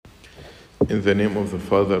In the name of the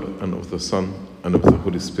Father, and of the Son, and of the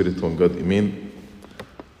Holy Spirit, one God, Amen.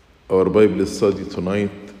 Our Bible study tonight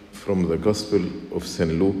from the Gospel of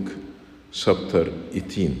St. Luke, chapter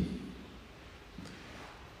 18.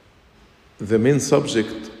 The main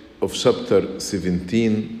subject of chapter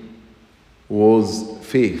 17 was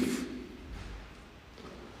faith.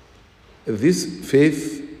 This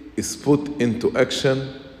faith is put into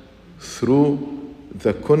action through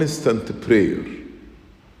the constant prayer.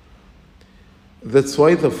 That's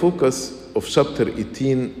why the focus of chapter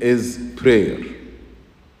 18 is prayer.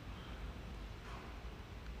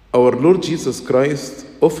 Our Lord Jesus Christ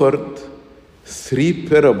offered 3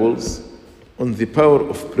 parables on the power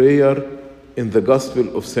of prayer in the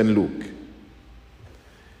Gospel of St. Luke.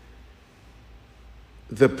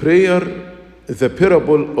 The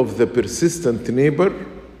parable of the persistent neighbor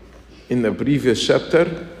in a previous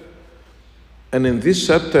chapter, and in this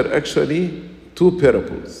chapter actually 2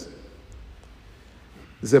 parables.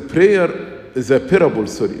 The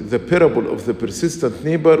parable of the persistent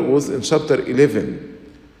neighbor was in chapter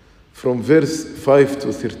 11, from verse 5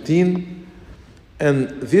 to 13, and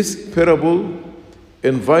this parable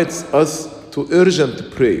invites us to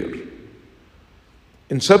urgent prayer.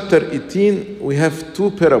 In chapter 18, we have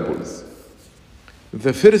 2 parables.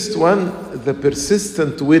 The first one, the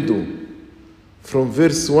persistent widow, from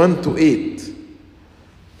verse 1 to 8.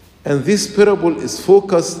 And this parable is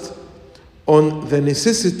focused on the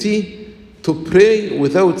necessity to pray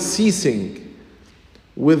without ceasing,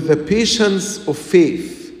 with the patience of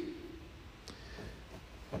faith.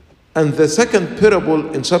 And the second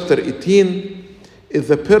parable in chapter 18 is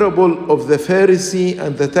the parable of the Pharisee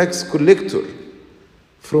and the tax collector,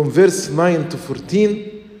 from verse 9 to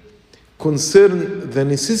 14, concern the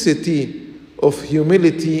necessity of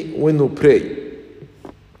humility when we pray.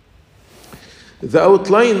 The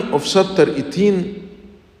outline of chapter 18,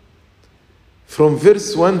 from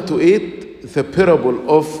verse 1 to 8, the parable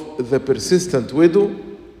of the persistent widow.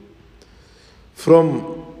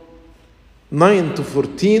 From 9 to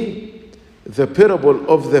 14, the parable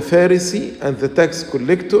of the Pharisee and the tax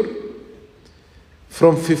collector.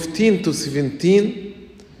 From 15 to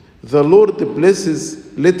 17, the Lord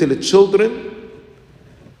blesses little children.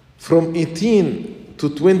 From 18 to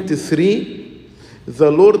 23, the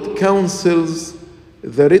Lord counsels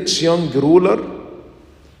the rich young ruler.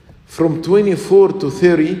 From 24 to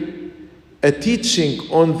 30, a teaching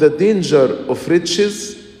on the danger of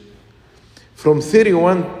riches. From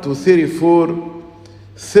 31 to 34,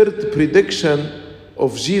 third prediction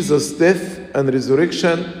of Jesus' death and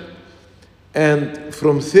resurrection. And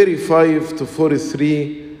from 35 to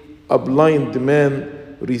 43, a blind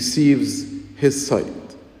man receives his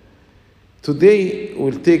sight. Today,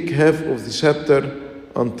 we'll take half of the chapter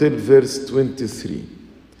until verse 23.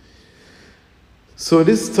 So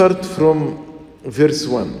let's start from verse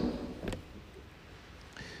 1.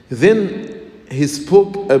 Then he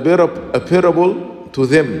spoke a parable to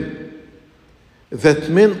them, that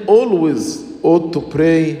men always ought to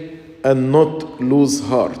pray and not lose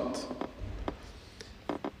heart.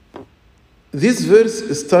 This verse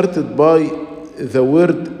is started by the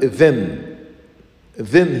word then.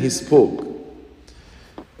 Then he spoke.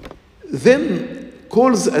 Then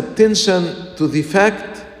calls attention to the fact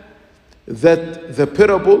that the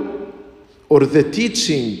parable or the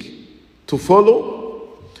teaching to follow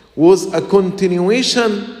was a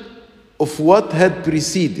continuation of what had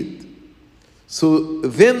preceded. So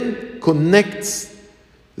then connects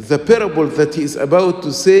the parable that he is about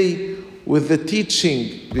to say with the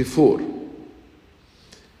teaching before.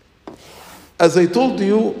 As I told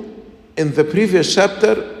you in the previous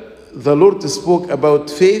chapter, the Lord spoke about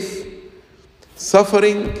faith,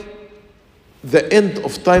 suffering, the end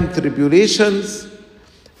of time tribulations,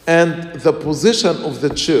 and the position of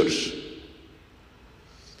the church.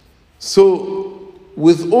 So,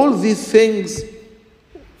 with all these things,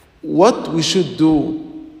 what we should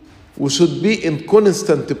do, we should be in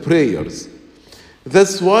constant prayers.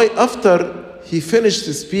 That's why after he finished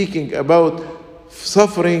speaking about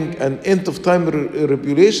suffering and end of time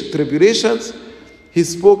tribulations, he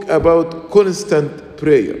spoke about constant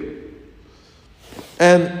prayer.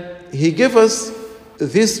 And he gave us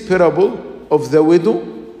this parable of the widow,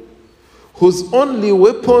 whose only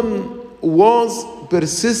weapon was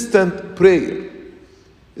persistent prayer.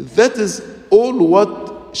 That is all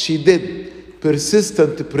what she did,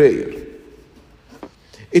 persistent prayer.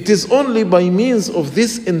 It is only by means of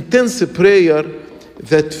this intense prayer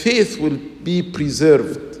that faith will be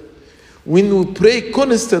preserved. When we pray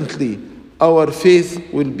constantly, our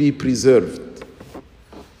faith will be preserved.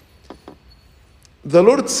 The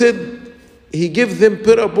Lord said, he gave them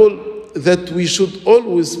parable that we should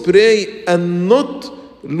always pray and not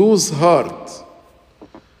lose heart.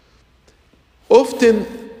 Often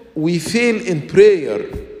we fail in prayer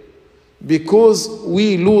because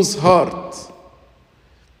we lose heart.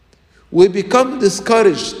 We become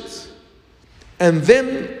discouraged and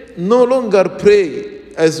then no longer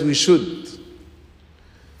pray as we should.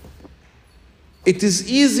 It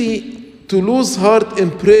is easy to lose heart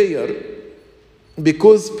in prayer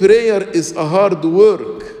because prayer is a hard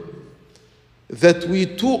work that we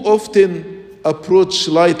too often approach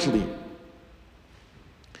lightly.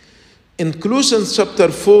 In Colossians chapter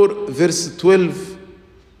 4, verse 12,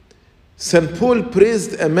 St. Paul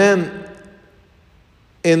praised a man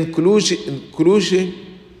in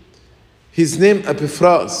Colossae, his name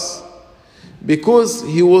Epaphras, because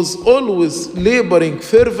he was always laboring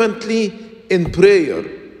fervently in prayer.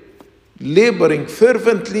 Laboring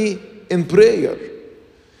fervently in prayer.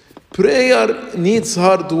 Prayer needs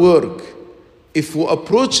hard work. If we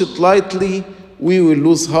approach it lightly, we will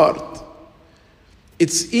lose heart.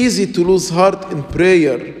 It's easy to lose heart in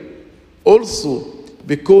prayer also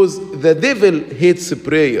because the devil hates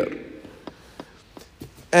prayer.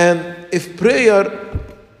 And if prayer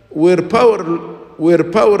were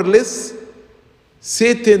powerless,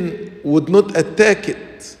 Satan would not attack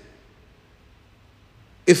it.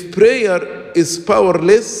 If prayer is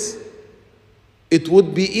powerless, it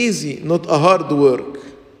would be easy, not a hard work.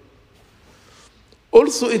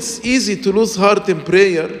 Also, it's easy to lose heart in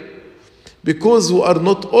prayer because we are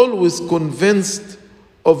not always convinced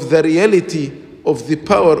of the reality of the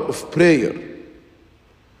power of prayer.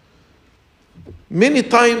 Many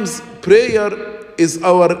times, prayer is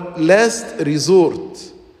our last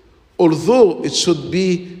resort, although it should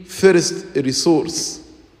be first resource.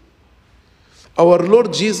 Our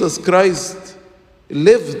Lord Jesus Christ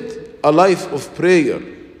lived a life of prayer,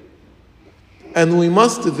 and we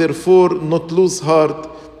must therefore not lose heart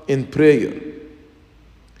in prayer.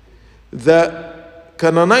 The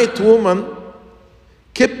Canaanite woman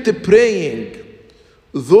kept praying,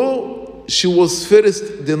 though she was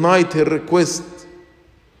first denied her request.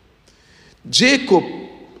 Jacob,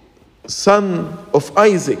 son of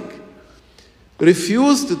Isaac,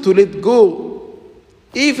 refused to let go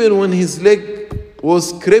even when his leg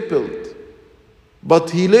was crippled, but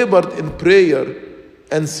he labored in prayer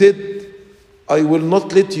and said, I will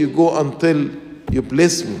not let you go until you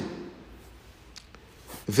bless me.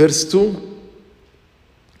 Verse 2,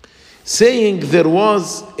 saying there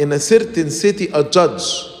was in a certain city a judge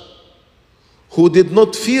who did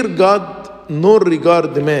not fear God nor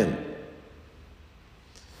regard man.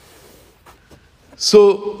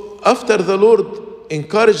 So after the Lord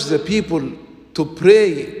encouraged the people to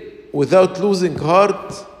pray without losing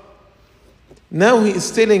heart, now he is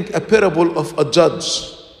telling a parable of a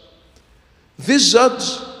judge. This judge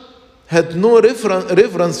had no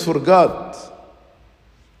reverence for God,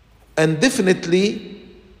 and definitely,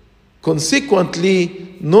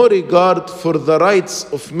 consequently, no regard for the rights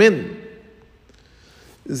of men.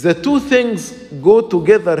 The two things go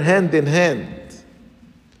together hand in hand.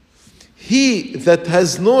 He that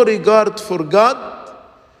has no regard for God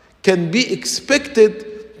can be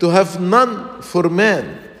expected to have none for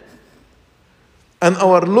man. And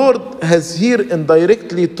our Lord has here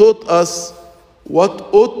indirectly taught us what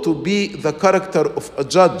ought to be the character of a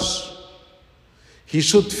judge. He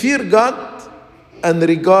should fear God and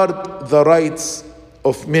regard the rights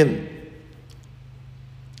of men.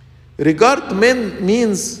 Regard men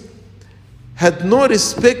means had no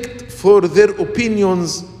respect for their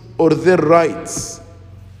opinions or their rights.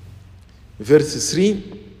 Verse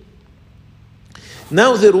 3.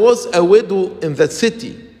 Now there was a widow in that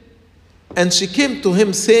city, and she came to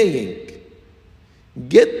him saying,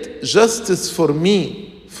 get justice for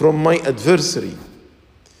me from my adversary.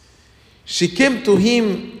 She came to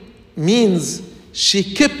him means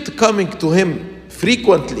she kept coming to him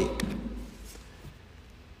frequently.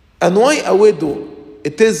 And why a widow?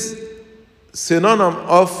 It is synonym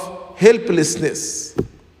of helplessness.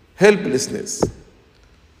 Helplessness.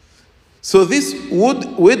 So this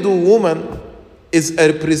widow woman is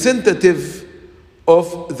a representative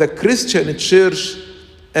of the Christian church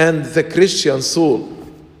and the Christian soul.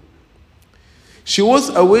 She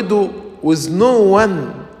was a widow with no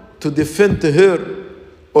one to defend her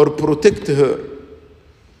or protect her.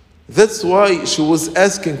 That's why she was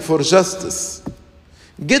asking for justice.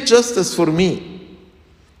 Get justice for me.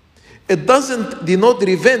 It doesn't denote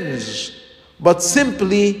revenge, but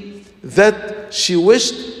simply that she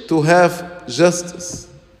wished to have justice.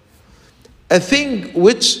 A thing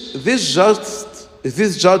which this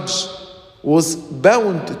judge was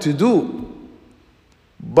bound to do,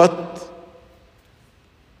 but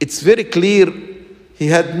it's very clear he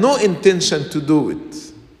had no intention to do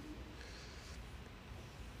it.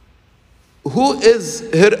 Who is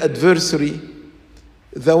her adversary?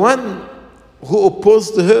 The one who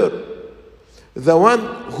opposed her, the one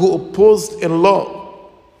who opposed in law.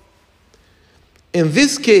 In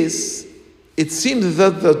this case, it seems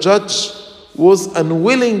that the judge was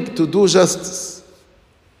unwilling to do justice.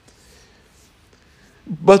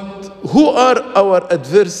 But who are our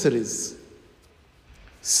adversaries?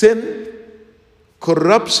 Sin,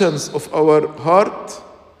 corruptions of our heart,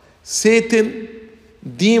 Satan,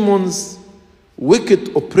 demons,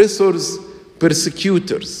 wicked oppressors,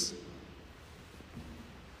 persecutors.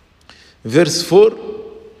 Verse 4,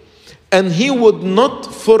 and he would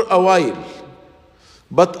not for a while,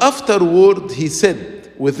 but afterward he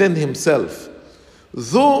said within himself,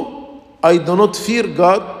 though I do not fear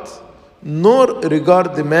God, nor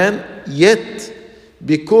regard the man, yet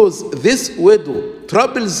because this widow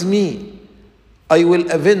troubles me, I will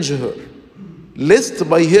avenge her, lest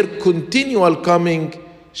by her continual coming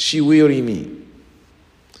she weary me.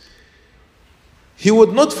 He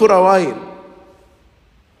would not for a while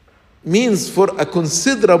means for a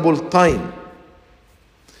considerable time.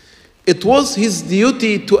 It was his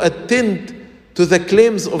duty to attend to the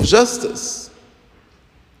claims of justice,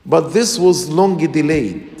 but this was long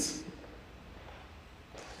delayed.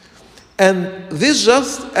 And this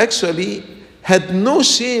just actually had no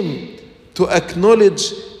shame to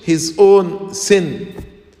acknowledge his own sin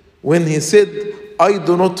when he said, I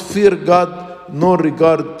do not fear God nor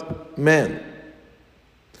regard man.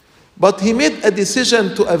 But he made a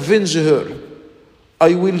decision to avenge her.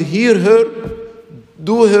 I will hear her,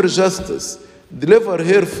 do her justice, deliver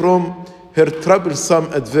her from her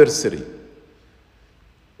troublesome adversary.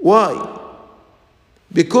 Why?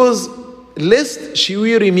 Because lest she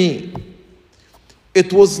weary me.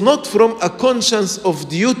 It was not from a conscience of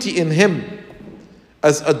duty in him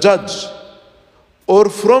as a judge, or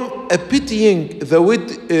from a pitying the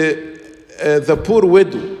poor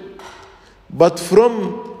widow, but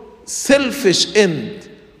from selfish end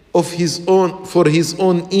of his own, for his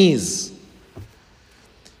own ease.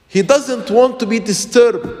 He doesn't want to be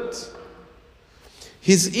disturbed.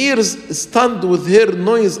 His ears stunned with her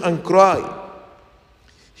noise and cry.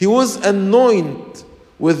 He was annoyed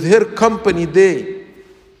with her company day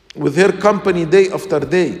after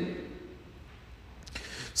day.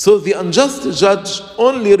 So the unjust judge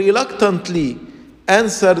only reluctantly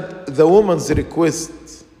answered the woman's request.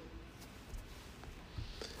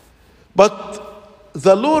 But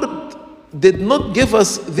the Lord did not give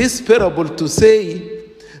us this parable to say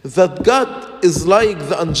that God is like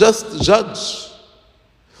the unjust judge,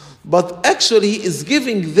 but actually He is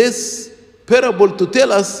giving this parable to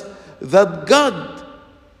tell us that God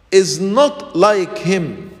is not like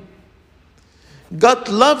him. God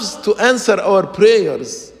loves to answer our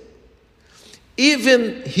prayers.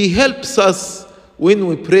 Even He helps us when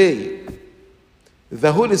we pray.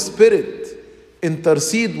 The Holy Spirit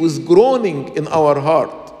intercedes with groaning in our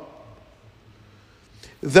heart.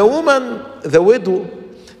 The woman, the widow,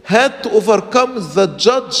 had to overcome the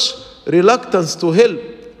judge's reluctance to help.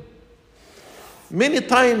 Many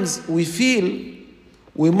times we feel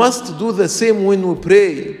we must do the same when we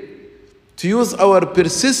pray, to use our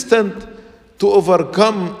persistence to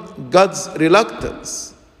overcome God's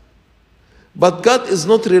reluctance. But God is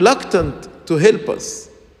not reluctant to help us.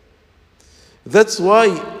 That's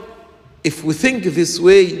why, if we think this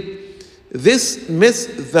way, this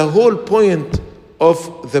misses the whole point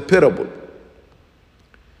of the parable.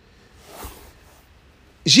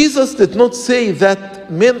 Jesus did not say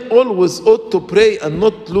that men always ought to pray and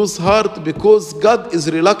not lose heart because God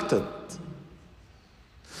is reluctant,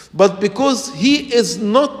 but because He is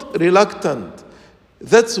not reluctant.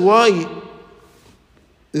 That's why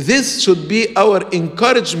this should be our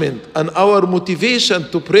encouragement and our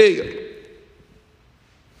motivation to prayer.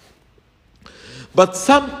 But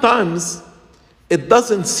sometimes it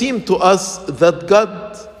doesn't seem to us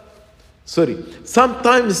that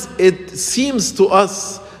sometimes it seems to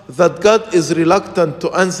us that God is reluctant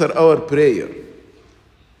to answer our prayer.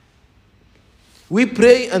 We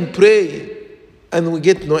pray and we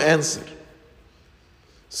get no answer.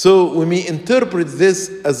 So we may interpret this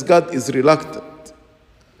as God is reluctant.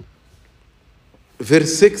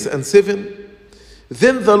 Verse 6 and 7,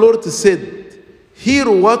 then the Lord said, hear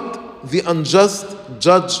what the unjust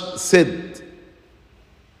judge said.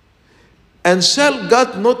 And shall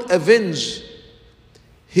God not avenge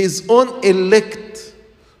His own elect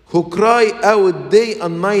who cry out day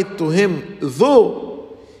and night to Him,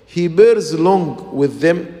 though He bears long with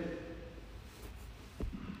them?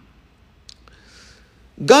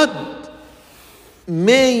 God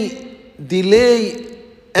may delay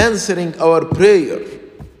answering our prayer.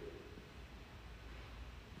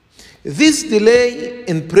 This delay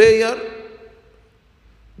in prayer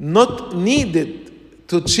not needed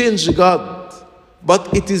to change God,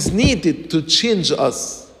 but it is needed to change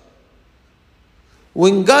us.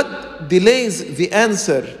 When God delays the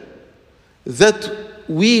answer, that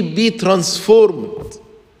we be transformed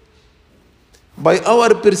by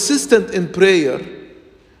our persistence in prayer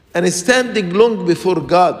and standing long before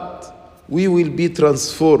God, we will be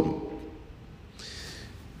transformed.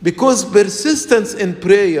 Because persistence in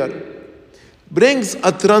prayer brings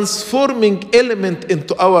a transforming element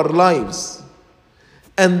into our lives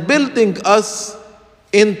and building us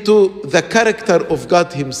into the character of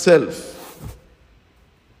God Himself.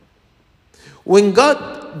 When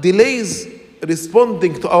God delays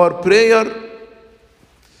responding to our prayer,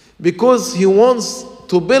 because He wants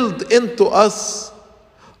to build into us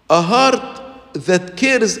a heart that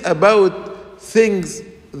cares about things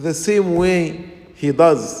the same way He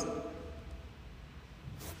does.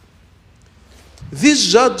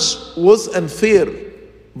 This judge was unfair,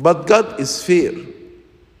 but God is fair.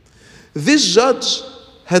 This judge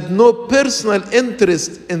had no personal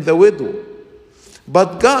interest in the widow,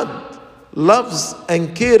 but God loves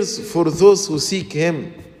and cares for those who seek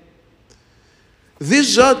Him.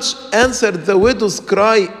 This judge answered the widow's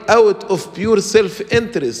cry out of pure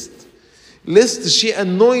self-interest, lest she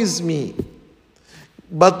annoys me.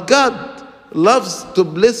 But God loves to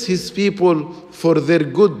bless His people for their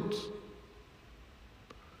good.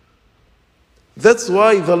 That's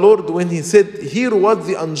why the Lord, when He said, hear what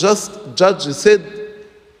the unjust judge said,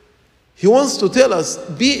 He wants to tell us,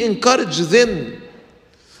 be encouraged then,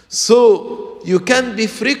 so you can be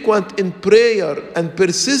frequent in prayer and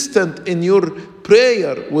persistent in your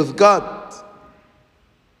prayer with God.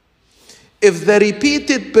 If the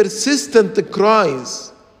repeated persistent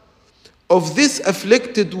cries of this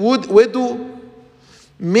afflicted widow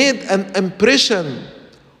made an impression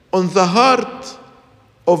on the heart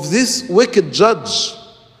of this wicked judge,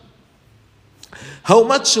 how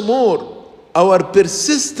much more our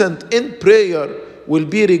persistence in prayer will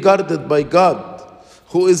be regarded by God,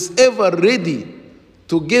 who is ever ready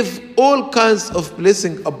to give all kinds of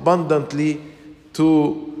blessing abundantly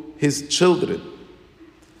to His children.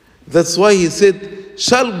 That's why He said,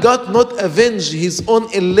 shall God not avenge His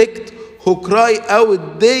own elect who cry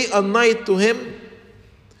out day and night to Him?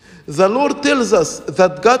 The Lord tells us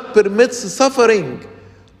that God permits suffering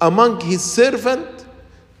among His servant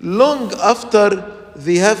long after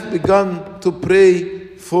they have begun to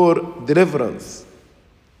pray for deliverance.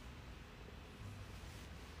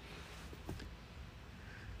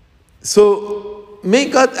 So may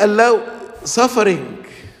God allow suffering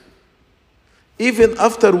even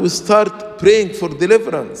after we start praying for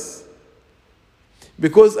deliverance.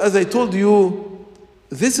 Because as I told you,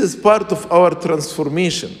 this is part of our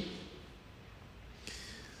transformation.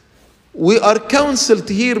 We are counseled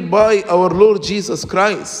here by our Lord Jesus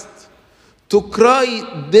Christ to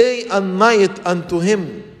cry day and night unto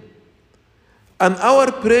Him. And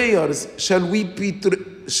our prayers shall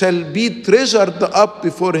be treasured up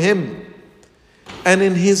before Him. And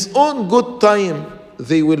in His own good time,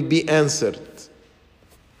 they will be answered.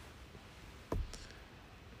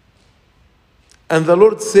 And the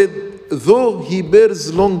Lord said, though He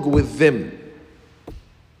bears long with them.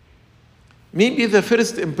 Maybe the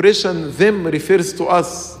first impression, them, refers to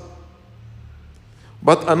us.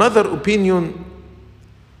 But another opinion,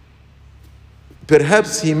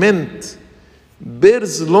 perhaps He meant,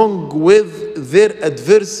 bears long with their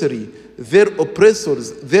adversary, their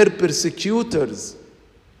oppressors, their persecutors,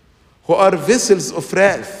 who are vessels of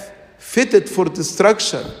wrath, fitted for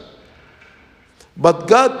destruction. But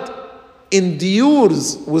God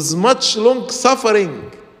endures with much long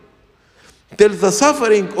suffering till the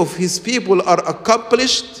suffering of His people are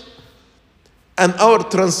accomplished and our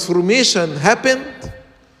transformation happened,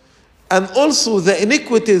 and also the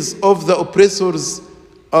iniquities of the oppressors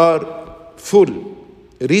are full,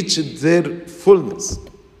 reached their fullness.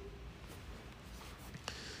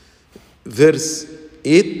 Verse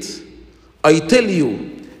 8, I tell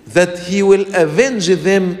you that He will avenge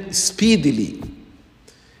them speedily.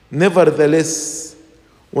 Nevertheless,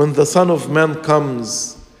 when the Son of Man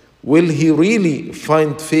comes, will He really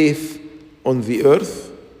find faith on the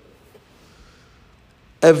earth?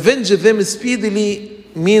 Avenge them speedily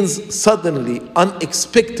means suddenly,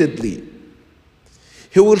 unexpectedly.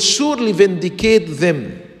 He will surely vindicate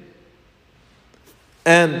them.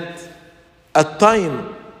 And at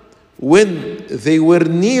time when they were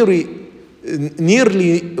nearly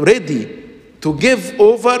ready to give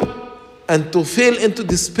over and to fall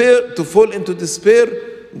into despair,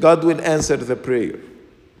 God will answer the prayer.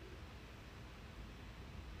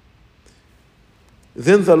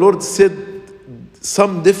 Then the Lord said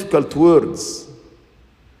some difficult words.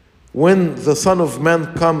 When the Son of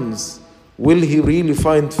Man comes, will he really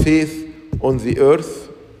find faith on the earth?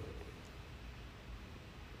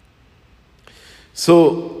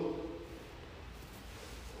 So,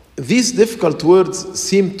 these difficult words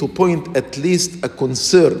seem to point at least a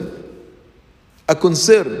concern,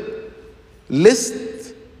 lest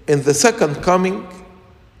in the second coming,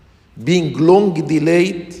 being long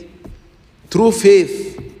delayed, true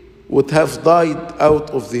faith would have died out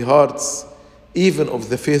of the hearts even of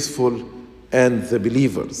the faithful and the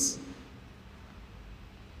believers.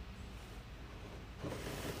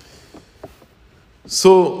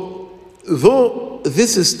 So, though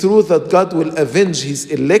this is true that God will avenge his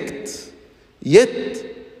elect, yet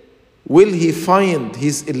will he find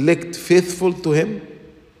his elect faithful to him?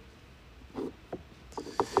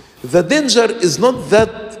 The danger is not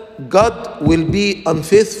that God will be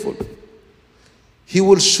unfaithful. He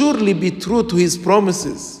will surely be true to his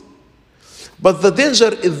promises. But the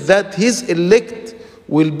danger is that his elect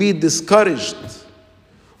will be discouraged,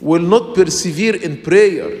 will not persevere in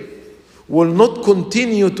prayer, will not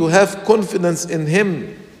continue to have confidence in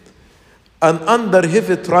him, and under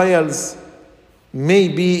heavy trials,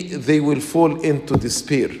 maybe they will fall into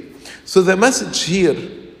despair. So the message here,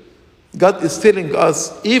 God is telling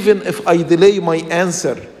us, even if I delay my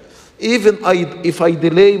answer, if I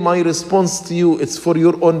delay my response to you, it's for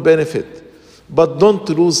your own benefit. But don't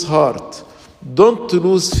lose heart. Don't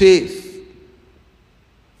lose faith.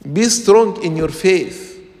 Be strong in your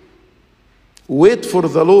faith. Wait for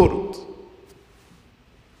the Lord.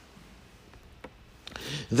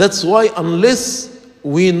 That's why unless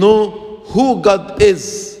we know who God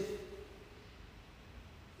is,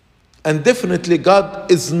 and definitely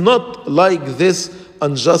God is not like this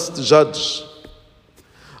unjust judge,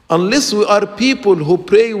 unless we are people who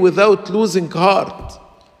pray without losing heart,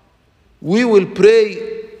 we will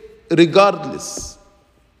pray regardless.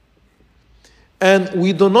 And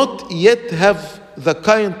we do not yet have the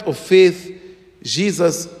kind of faith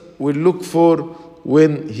Jesus will look for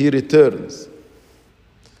when he returns.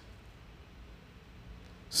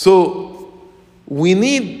 So we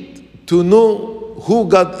need to know who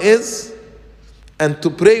God is and to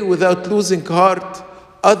pray without losing heart.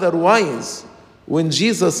 Otherwise, when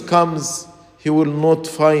Jesus comes, he will not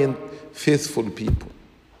find faithful people.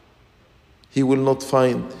 He will not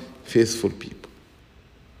find faithful people.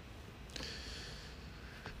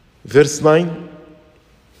 Verse 9,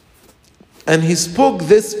 and he spoke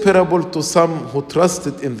this parable to some who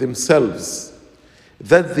trusted in themselves,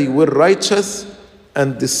 that they were righteous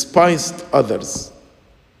and despised others.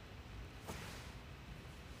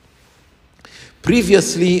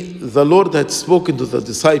 Previously, the Lord had spoken to the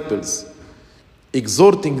disciples,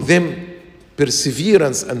 exhorting them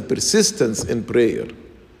perseverance and persistence in prayer.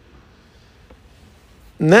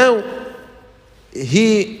 Now,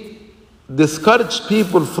 he discouraged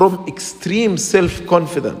people from extreme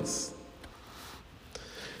self-confidence.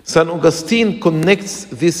 St. Augustine connects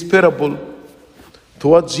this parable to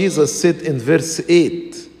what Jesus said in verse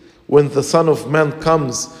 8, when the Son of Man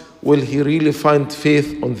comes, will he really find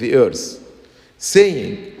faith on the earth?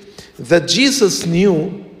 Saying that Jesus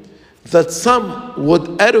knew that some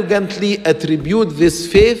would arrogantly attribute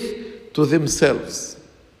this faith to themselves.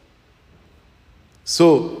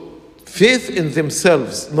 So, faith in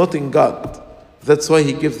themselves, not in God. That's why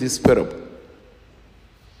he gives this parable.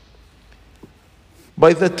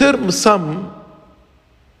 By the term some,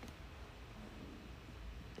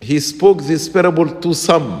 he spoke this parable to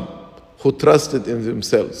some who trusted in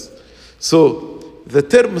themselves. So, the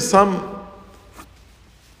term some,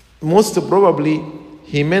 most probably,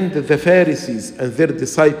 he meant the Pharisees and their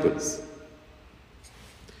disciples,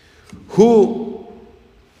 who,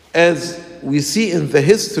 as we see in the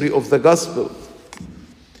history of the gospel,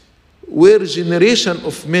 were a generation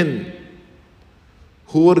of men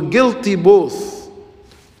who were guilty both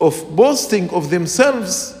of boasting of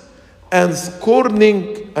themselves and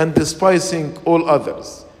scorning and despising all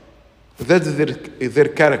others. That's their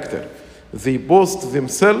character. They boast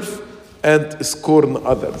themselves and scorn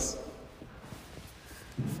others.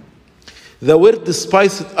 The word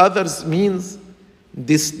despised others means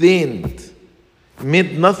disdained,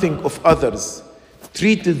 made nothing of others,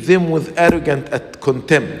 treated them with arrogant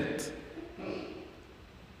contempt.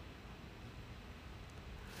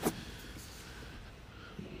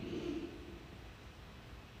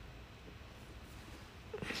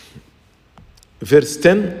 Verse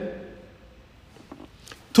 10,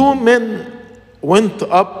 two men went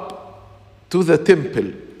up to the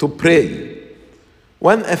temple to pray.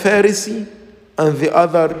 One a Pharisee and the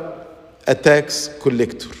other a tax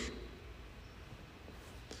collector.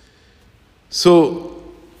 So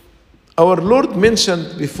our Lord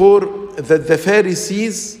mentioned before that the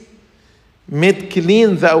Pharisees made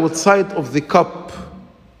clean the outside of the cup.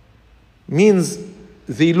 Means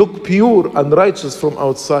they look pure and righteous from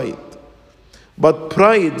outside. But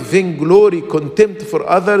pride, vainglory, contempt for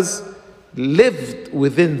others lived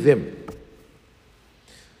within them.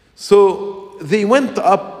 So they went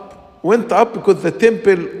up because the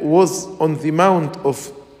temple was on the Mount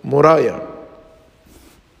of Moriah.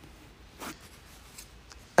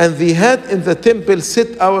 And they had in the temple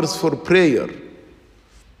set hours for prayer.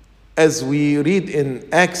 As we read in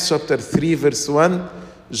Acts chapter 3 verse 1,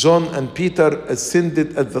 John and Peter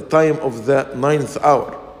ascended at the time of the 9th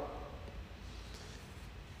hour.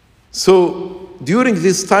 So during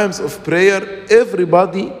these times of prayer,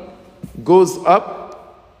 everybody goes up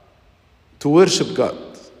to worship God.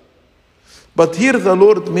 But here the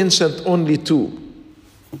Lord mentioned only two.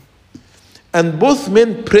 And both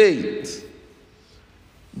men prayed,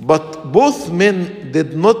 but both men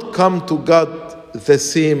did not come to God the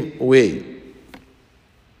same way.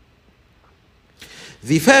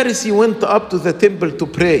 The Pharisee went up to the temple to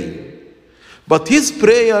pray, but his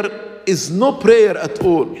prayer is no prayer at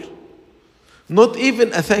all, not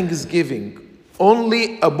even a thanksgiving,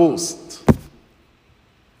 only a boast.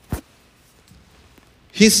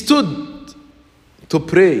 He stood to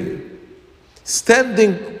pray.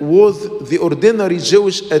 Standing was the ordinary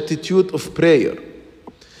Jewish attitude of prayer,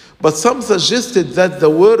 but some suggested that the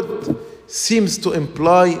word seems to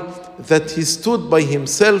imply that he stood by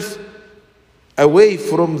himself away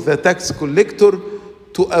from the tax collector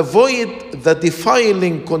to avoid the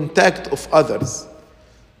defiling contact of others.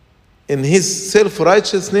 In his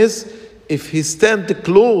self-righteousness, if he stands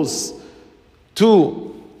close to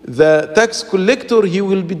the tax collector, he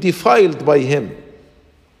will be defiled by him.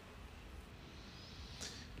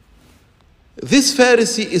 This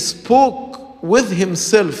Pharisee spoke with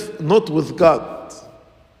himself, not with God.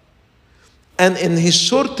 And in his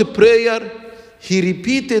short prayer, he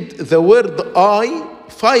repeated the word I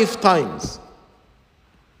 5 times.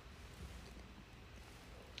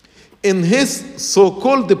 In his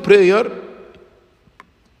so-called prayer,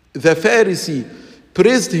 the Pharisee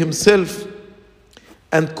praised himself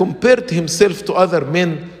and compared himself to other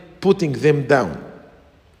men, putting them down.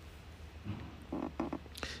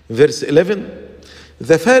 Verse 11,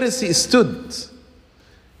 the Pharisee stood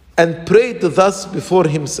and prayed thus before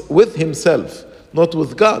him, with himself, not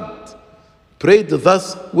with God. Prayed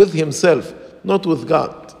thus with himself, not with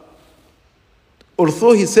God.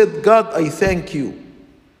 Although he said, God, I thank you.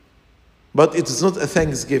 But it is not a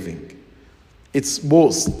thanksgiving. It's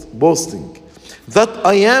boasting. That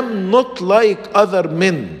I am not like other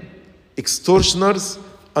men, extortioners,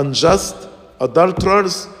 unjust,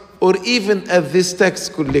 adulterers, or even as this tax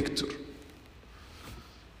collector.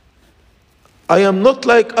 I am not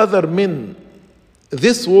like other men.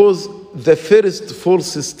 This was the first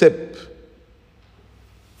false step.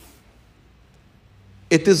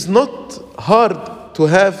 It is not hard to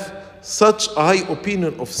have such a high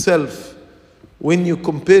opinion of self when you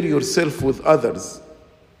compare yourself with others.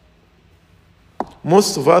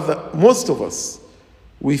 Most of us,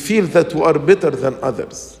 we feel that we are better than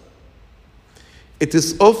others. It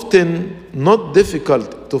is often not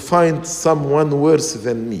difficult to find someone worse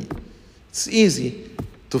than me. It's easy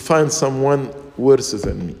to find someone worse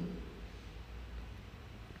than me.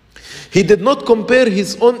 He did not compare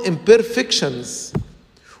his own imperfections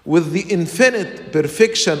with the infinite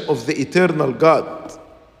perfection of the eternal God,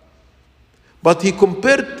 but he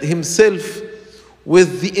compared himself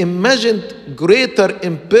with the imagined greater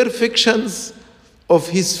imperfections of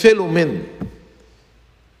his fellow men.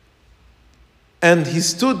 And he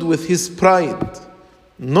stood with his pride,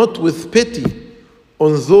 not with pity,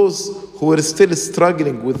 on those who were still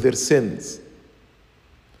struggling with their sins.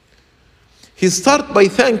 He started by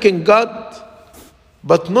thanking God,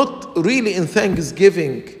 but not really in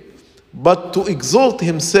thanksgiving, but to exalt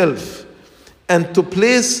himself and to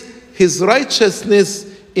place his righteousness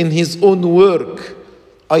in his own work.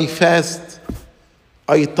 I fast,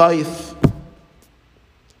 I tithe.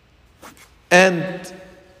 And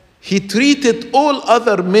he treated all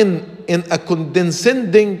other men in a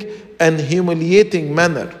condescending and humiliating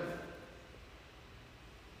manner.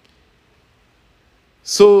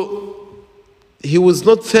 So he was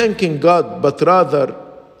not thanking God, but rather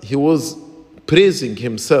he was praising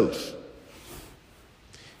himself.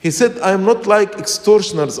 He said, I am not like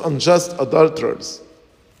extortioners, unjust adulterers.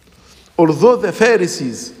 Although the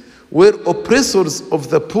Pharisees were oppressors of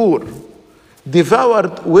the poor,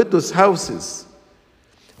 devoured widows' houses,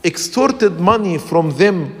 extorted money from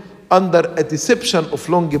them under a deception of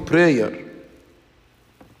long prayer.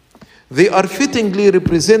 They are fittingly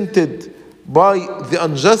represented by the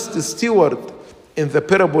unjust steward in the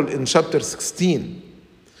parable in chapter 16.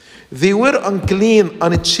 They were unclean,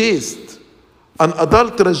 unchaste, an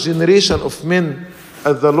adulterous generation of men,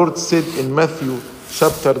 as the Lord said in Matthew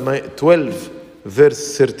chapter 12,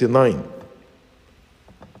 verse 39.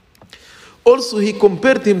 Also, he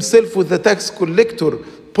compared himself with the tax collector,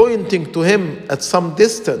 pointing to him at some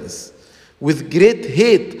distance with great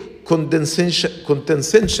hate,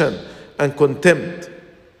 condescension, and contempt.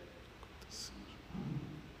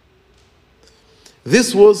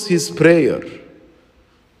 This was his prayer.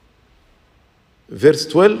 Verse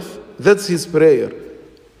 12, that's his prayer.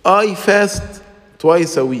 I fast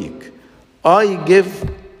twice a week. I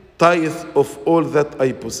give tithe of all that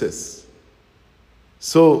I possess.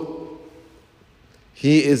 So,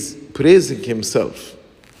 he is praising himself.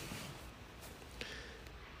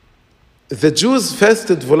 The Jews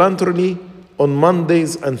fasted voluntarily on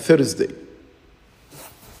Mondays and Thursdays.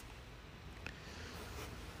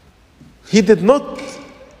 He did not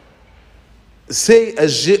say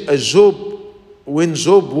as Job, when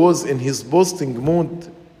Job was in his boasting mood.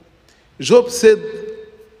 Job said,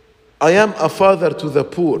 I am a father to the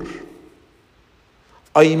poor.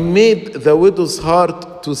 I made the widow's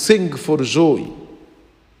heart to sing for joy.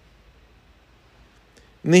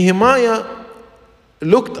 Nehemiah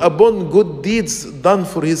looked upon good deeds done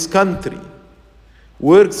for his country,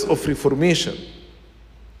 works of reformation.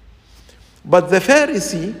 But the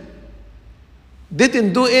Pharisee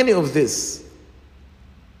didn't do any of this.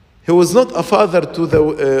 He was not a father to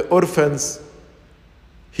the orphans.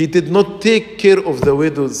 He did not take care of the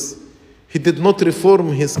widows. He did not reform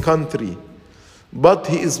his country. But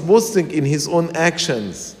he is boasting in his own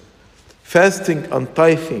actions, fasting and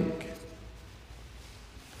tithing.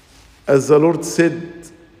 As the Lord said,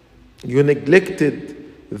 you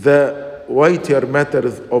neglected the weightier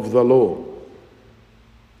matters of the law.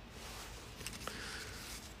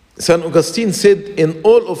 St. Augustine said, in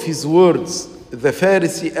all of his words, the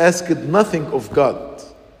Pharisee asked nothing of God.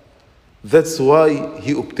 That's why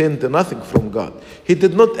he obtained nothing from God. He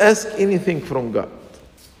did not ask anything from God.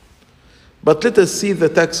 But let us see the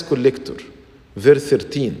tax collector, verse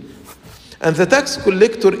 13. And the tax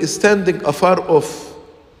collector is standing afar off,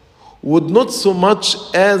 would not so much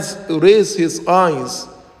as raise his eyes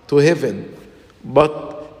to heaven,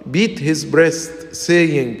 but beat his breast,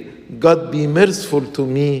 saying, God be merciful to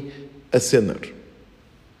me, a sinner.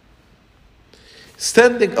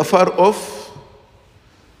 Standing afar off,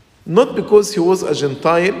 not because he was a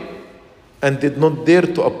Gentile and did not dare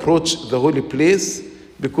to approach the holy place,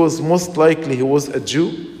 because most likely he was a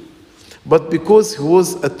Jew, but because he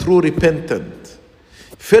was a true repentant,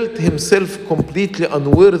 felt himself completely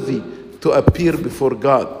unworthy to appear before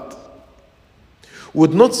God,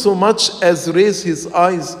 would not so much as raise his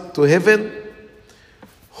eyes to heaven,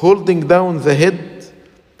 holding down the head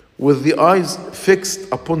with the eyes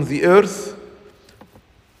fixed upon the earth.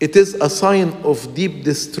 It is a sign of deep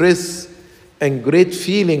distress and great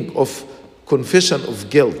feeling of confession of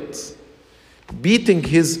guilt. Beating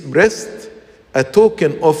his breast, a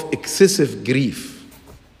token of excessive grief.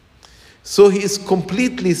 So he is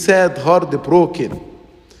completely sad, heartbroken.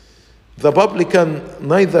 The publican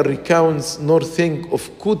neither recounts nor think of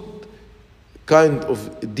good kind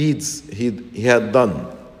of deeds he had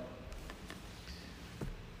done.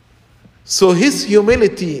 So his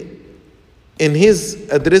humility in his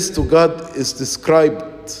address to God is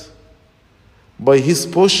described by his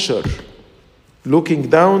posture, looking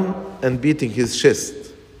down and beating his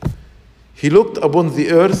chest. He looked upon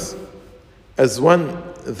the earth as one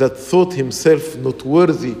that thought himself not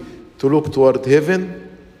worthy to look toward heaven,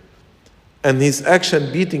 and his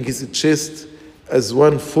action beating his chest as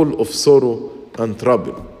one full of sorrow and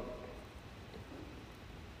trouble.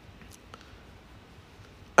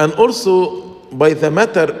 And also, by the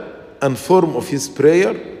matter and form of his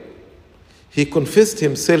prayer, he confessed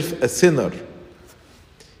himself a sinner.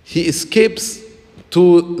 He escapes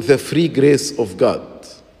to the free grace of God.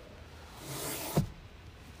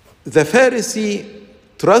 The Pharisee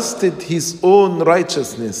trusted his own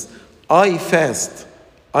righteousness. I fast.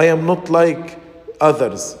 I am not like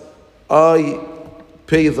others. I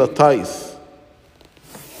pay the tithe.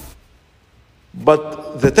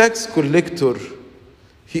 But the tax collector,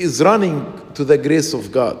 he is running to the grace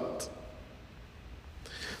of God.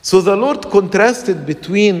 So the Lord contrasted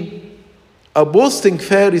between a boasting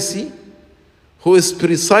Pharisee who is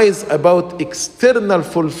precise about external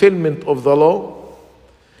fulfillment of the law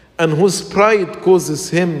and whose pride causes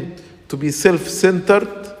him to be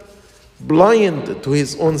self-centered, blind to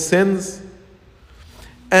his own sins,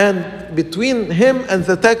 and between him and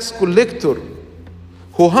the tax collector,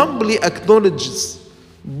 who humbly acknowledges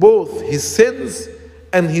both his sins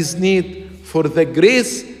and his need for the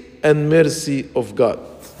grace and mercy of God.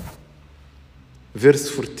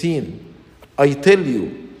 Verse 14, I tell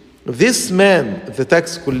you, this man, the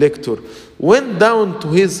tax collector, went down to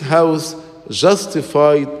his house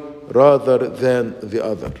justified rather than the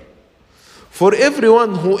other. For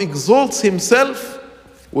everyone who exalts himself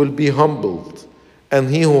will be humbled, and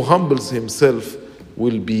he who humbles himself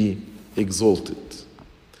will be exalted.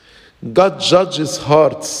 God judges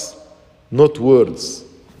hearts, not words.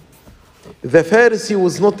 The Pharisee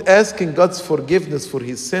was not asking God's forgiveness for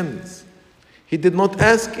his sins. He did not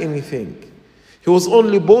ask anything. He was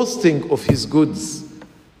only boasting of his goods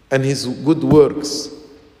and his good works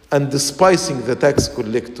and despising the tax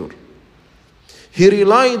collector. He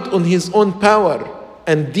relied on his own power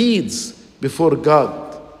and deeds before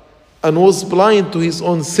God and was blind to his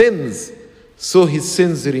own sins, so his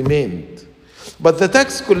sins remained. But the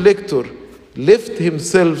tax collector left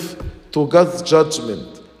himself to God's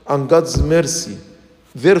judgment and God's mercy.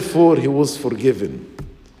 Therefore, he was forgiven.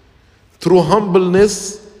 True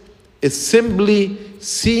humbleness is simply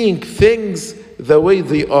seeing things the way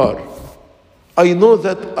they are. I know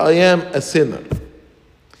that I am a sinner.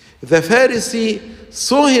 The Pharisee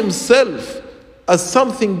saw himself as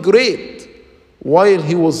something great while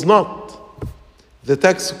he was not. The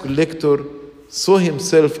tax collector saw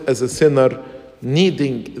himself as a sinner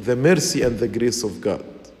needing the mercy and the grace of God.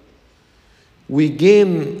 We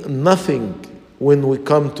gain nothing when we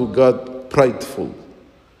come to God prideful.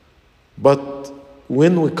 But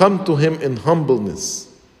when we come to him in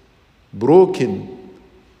humbleness, broken,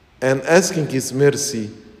 and asking his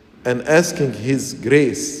mercy and asking his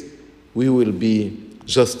grace, we will be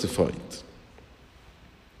justified.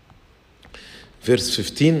 Verse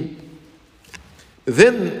 15,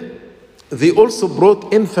 then they also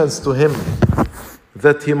brought infants to him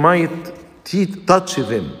that he might touch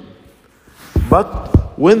them.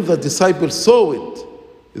 But when the disciples saw it,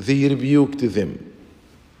 they rebuked them.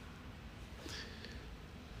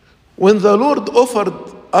 When the Lord offered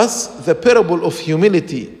us the parable of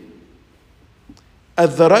humility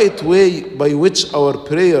as the right way by which our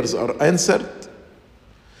prayers are answered,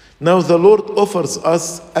 now the Lord offers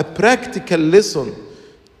us a practical lesson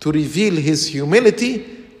to reveal his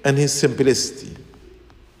humility and his simplicity.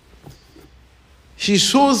 He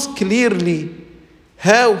shows clearly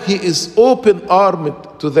how he is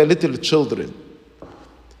open-armed to the little children,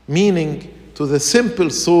 meaning to the simple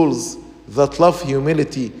souls that love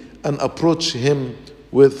humility and approach him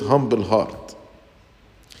with humble heart.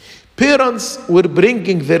 Parents were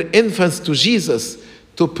bringing their infants to Jesus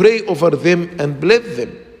to pray over them and bless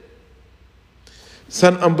them.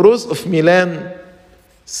 St. Ambrose of Milan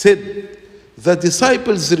said, the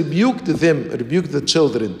disciples rebuked the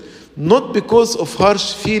children, not because of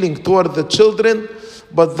harsh feeling toward the children,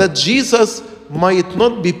 but that Jesus might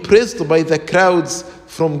not be pressed by the crowds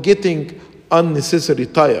from getting unnecessarily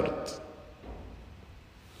tired.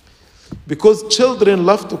 Because children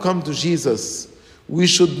love to come to Jesus, we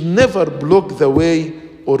should never block the way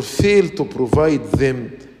or fail to provide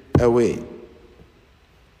them a way.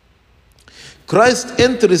 Christ's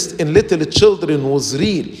interest in little children was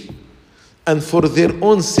real and for their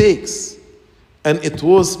own sakes, and it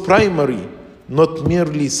was primary, not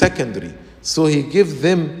merely secondary. So he gave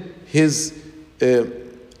them his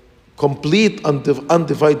complete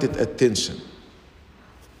undivided attention.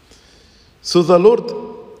 So the Lord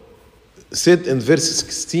said in verse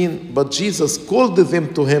 16, but Jesus called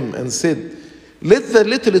them to him and said, let the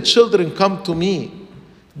little children come to me.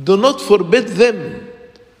 Do not forbid them,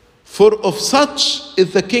 for of such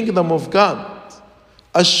is the kingdom of God.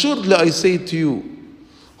 Assuredly I say to you,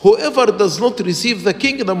 whoever does not receive the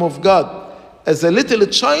kingdom of God as a little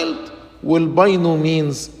child will by no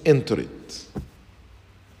means enter it.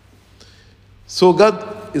 So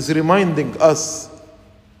God is reminding us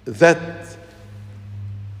that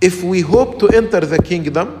if we hope to enter the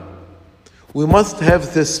kingdom, we must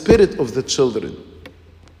have the spirit of the children.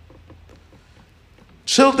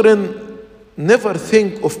 Children never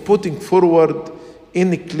think of putting forward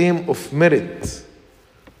any claim of merit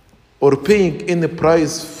or paying any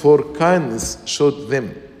price for kindness showed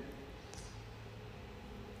them.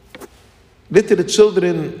 Little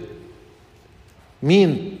children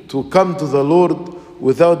mean to come to the Lord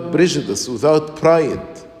without prejudice, without pride,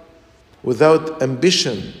 without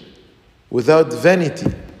ambition, without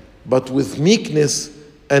vanity, but with meekness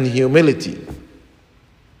and humility.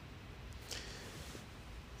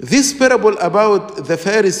 This parable about the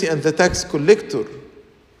Pharisee and the tax collector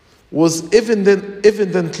was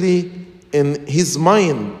evidently in his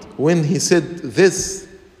mind when he said this: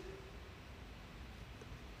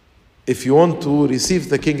 if you want to receive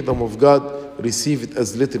the kingdom of God, receive it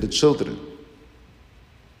as little children.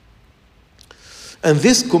 And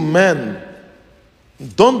this command,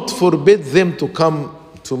 don't forbid them to come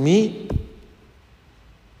to me,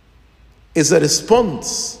 is a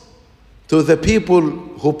response to the people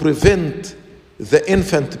who prevent the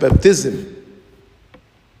infant baptism.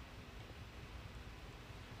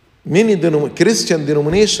 Many Christian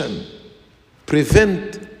denominations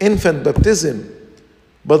prevent infant baptism,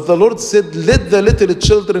 but the Lord said, let the little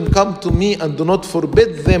children come to me and do not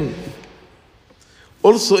forbid them.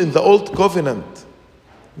 Also in the Old Covenant,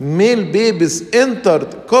 male babies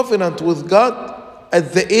entered covenant with God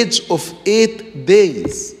at the age of 8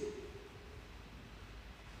 days.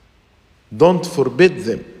 Don't forbid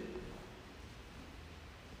them.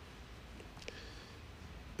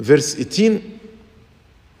 Verse 18,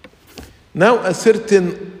 now a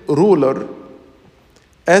certain ruler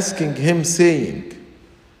asking him, saying,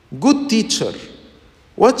 good teacher,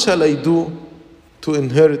 what shall I do to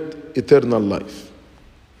inherit eternal life?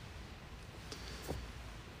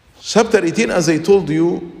 Chapter 18, as I told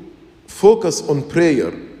you, focus on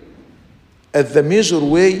prayer as the major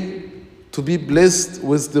way to be blessed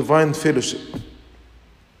with divine fellowship.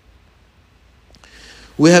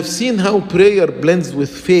 We have seen how prayer blends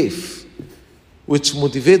with faith, which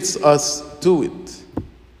motivates us to it.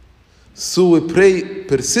 So we pray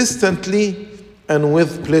persistently and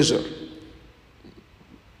with pleasure.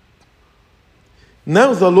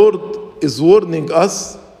 Now the Lord is warning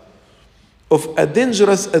us of a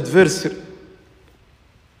dangerous adversary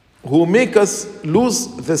who make us lose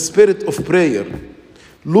the spirit of prayer,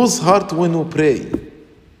 lose heart when we pray.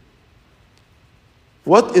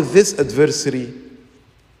 What is this adversary?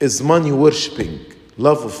 Is money worshipping,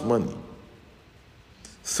 love of money.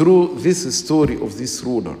 Through this story of this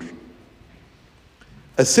ruler,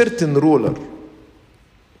 a certain ruler,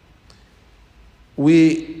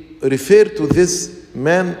 we refer to this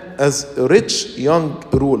man as a rich young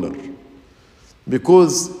ruler,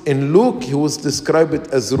 because in Luke he was described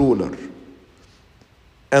as ruler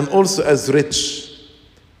and also as rich,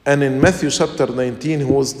 and in Matthew chapter 19 he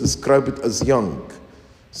was described as young.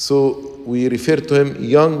 So we refer to him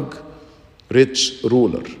young, rich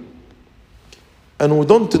ruler. And we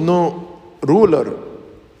don't know ruler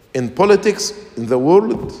in politics in the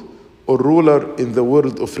world or ruler in the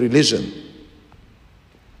world of religion.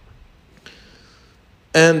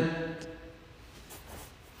 And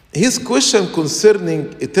his question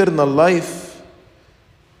concerning eternal life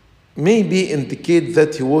maybe indicate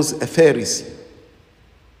that he was a Pharisee.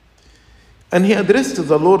 And he addressed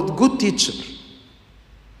the Lord, good teacher,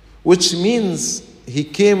 which means he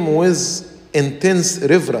came with intense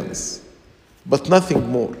reverence, but nothing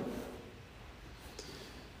more.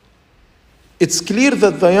 It's clear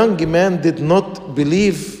that the young man did not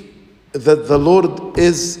believe that the Lord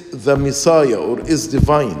is the Messiah or is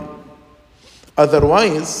divine.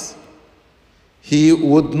 Otherwise, he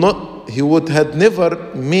would have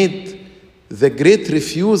never made the great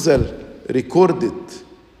refusal recorded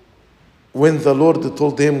when the Lord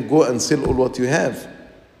told him, go and sell all what you have.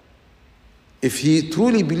 If he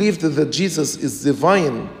truly believed that Jesus is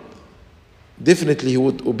divine, definitely he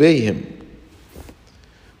would obey him.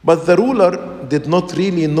 But the ruler did not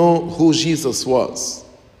really know who Jesus was.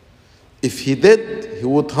 If he did, he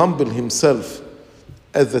would humble himself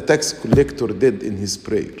as the tax collector did in his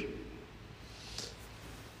prayer.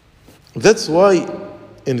 That's why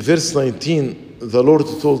in verse 19, the Lord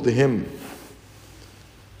told him,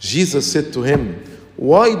 Jesus said to him,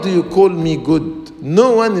 why do you call me good?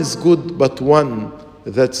 No one is good but one,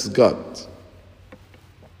 that's God.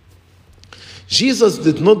 Jesus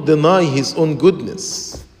did not deny his own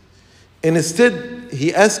goodness. Instead,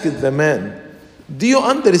 he asked the man, do you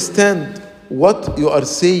understand what you are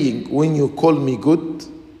saying when you call me good?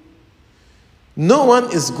 No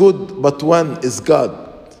one is good but one is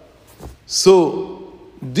God. So,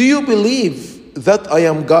 do you believe that I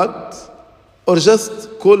am God? Or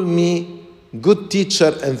just call me good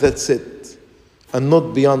teacher and that's it, and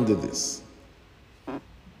not beyond this?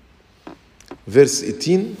 Verse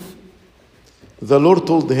 18, the Lord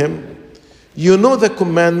told him, you know the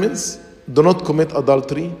commandments: do not commit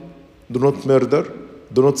adultery, do not murder,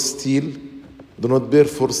 do not steal, do not bear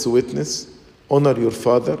false witness, honor your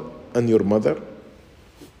father and your mother.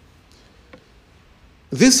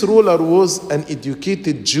 This ruler was an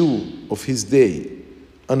educated Jew of his day,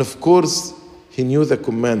 and of course, he knew the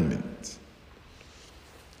commandment.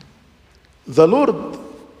 The Lord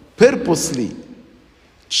purposely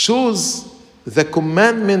chose the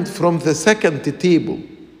commandment from the second table.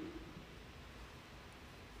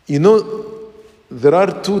 You know, there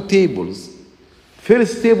are two tables.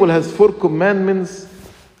 First table has 4 commandments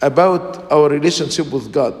about our relationship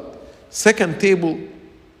with God. Second table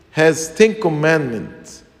has 6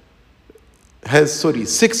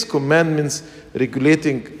 commandments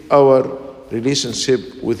regulating our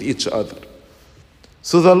relationship with each other.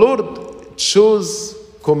 So the Lord chose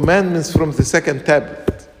commandments from the second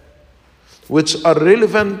tablet, which are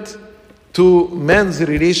relevant to man's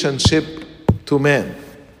relationship to man,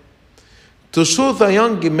 to show the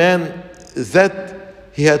young man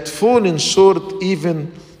that he had fallen short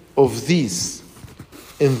even of these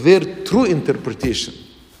in their true interpretation.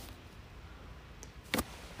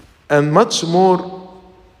 And much more,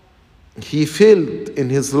 he failed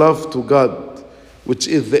in his love to God, which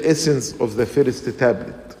is the essence of the first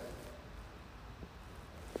tablet.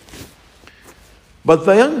 But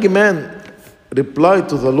the young man replied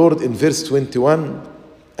to the Lord in verse 21,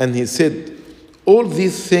 and he said, "All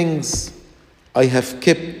these things I have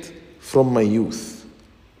kept from my youth."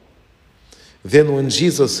 Then when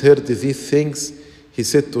Jesus heard these things, he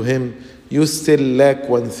said to him, "You still lack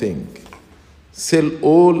one thing. Sell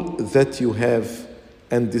all that you have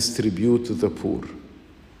and distribute to the poor,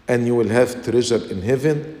 and you will have treasure in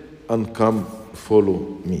heaven, and come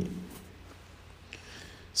follow me."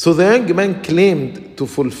 So the young man claimed to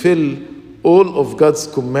fulfill all of God's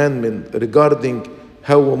commandment regarding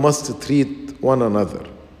how we must treat one another.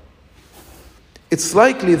 It's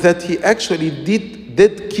likely that he actually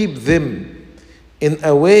did keep them in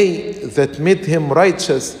a way that made him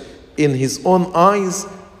righteous in his own eyes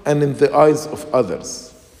and in the eyes of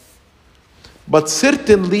others. But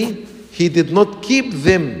certainly, he did not keep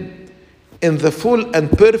them in the full and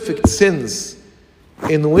perfect sense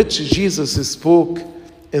in which Jesus spoke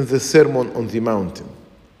in the Sermon on the Mountain.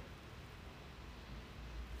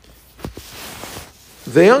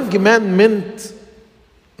 The young man meant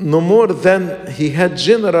no more than he had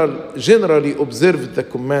generally observed the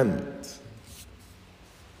commandment.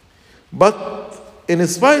 But in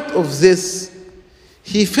spite of this,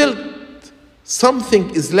 he felt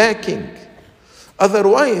something is lacking.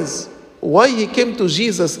 Otherwise, why he came to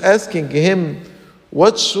Jesus asking him,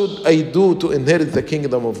 "What should I do to inherit the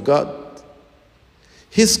kingdom of God?"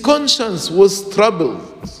 His conscience was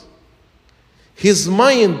troubled. His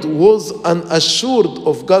mind was unassured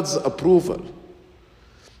of God's approval.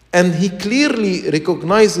 And he clearly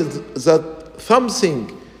recognized that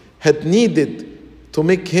something had needed to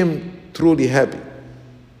make him truly happy.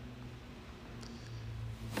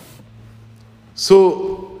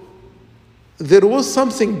 So there was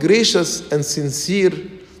something gracious and sincere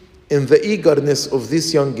in the eagerness of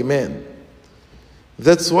this young man.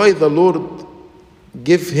 That's why the Lord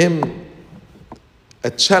gave him a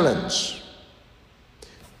challenge,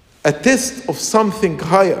 a test of something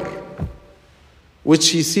higher, which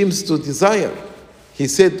he seems to desire. He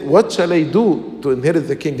said, "What shall I do to inherit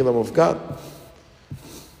the kingdom of God?"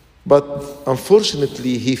 But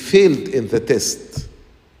unfortunately, he failed in the test.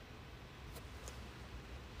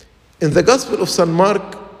 In the Gospel of St.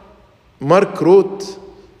 Mark, Mark wrote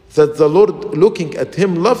that the Lord, looking at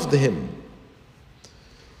him, loved him.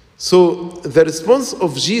 So the response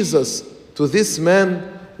of Jesus to this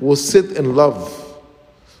man was set in love.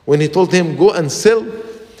 When he told him, "Go and sell,"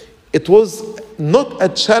 it was not a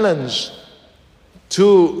challenge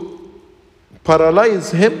to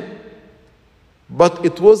paralyze him, but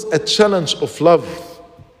it was a challenge of love,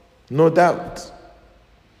 no doubt.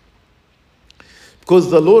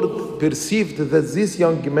 Because the Lord perceived that this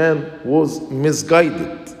young man was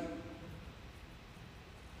misguided.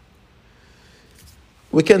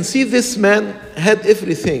 We can see this man had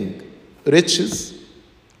everything: riches,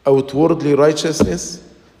 outwardly righteousness,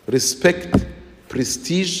 respect,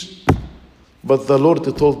 prestige. But the Lord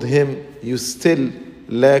told him, "You still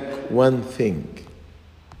lack one thing."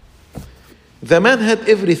 The man had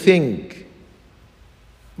everything,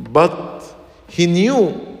 but he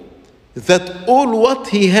knew that all what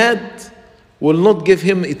he had will not give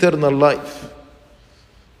him eternal life.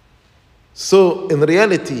 So in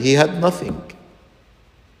reality, he had nothing.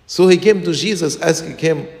 So he came to Jesus asking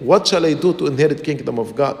him, "What shall I do to inherit the kingdom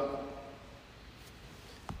of God?"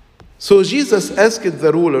 So Jesus asked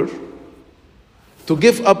the ruler to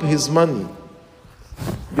give up his money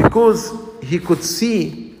because he could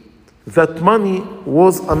see that money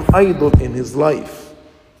was an idol in his life.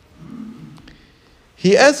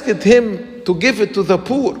 He asked him to give it to the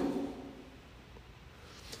poor.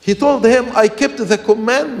 He told him, "I kept the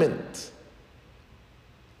commandment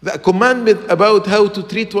about how to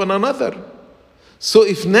treat one another. So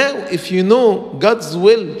if you know God's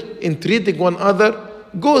will in treating one another,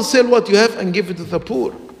 go sell what you have and give it to the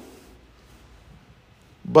poor.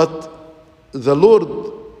 But the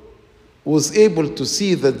Lord was able to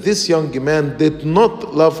see that this young man did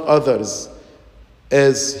not love others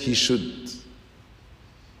as he should.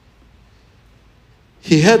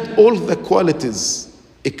 He had all the qualities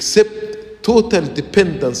except total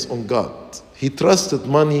dependence on God. He trusted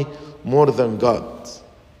money more than God.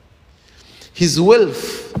 His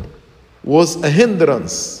wealth was a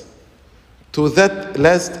hindrance to that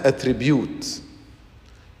last attribute.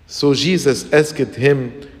 So Jesus asked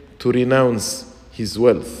him to renounce his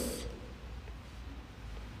wealth.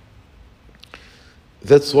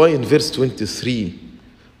 That's why in verse 23,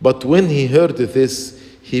 but when he heard this,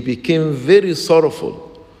 he became very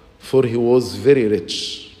sorrowful, for he was very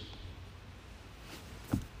rich.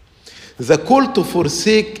 The call to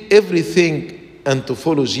forsake everything and to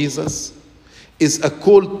follow Jesus is a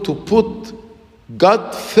call to put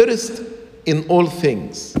God first in all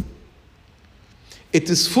things. It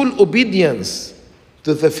is full obedience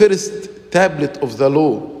to the first tablet of the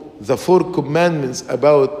law, the 4 commandments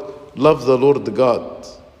about love the Lord God,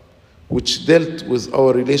 which dealt with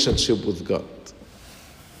our relationship with God.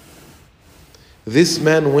 This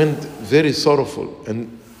man went very sorrowful,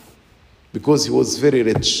 and because he was very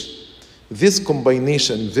rich. This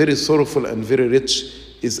combination, very sorrowful and very rich,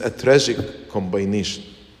 is a tragic combination.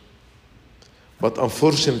 But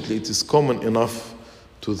unfortunately, it is common enough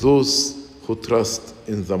to those who trust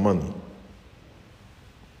in the money.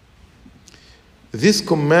 This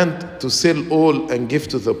command to sell all and give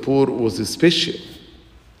to the poor was special.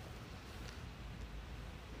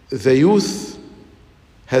 The youth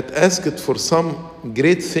had asked for some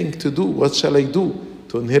great thing to do. What shall I do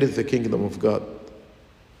to inherit the kingdom of God?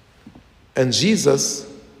 And Jesus,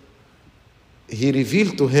 he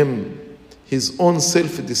revealed to him his own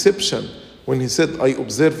self-deception when he said, I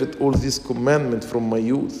observed all these commandments from my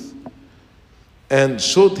youth, and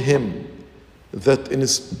showed him that in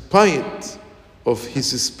spite of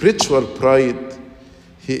his spiritual pride,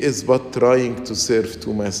 he is but trying to serve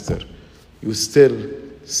 2 masters. You're still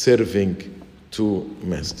serving 2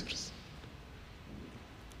 masters.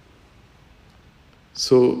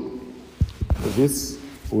 So this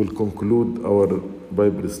will conclude our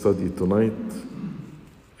Bible study tonight.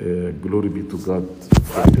 Glory be to God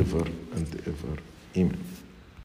forever and ever. Amen.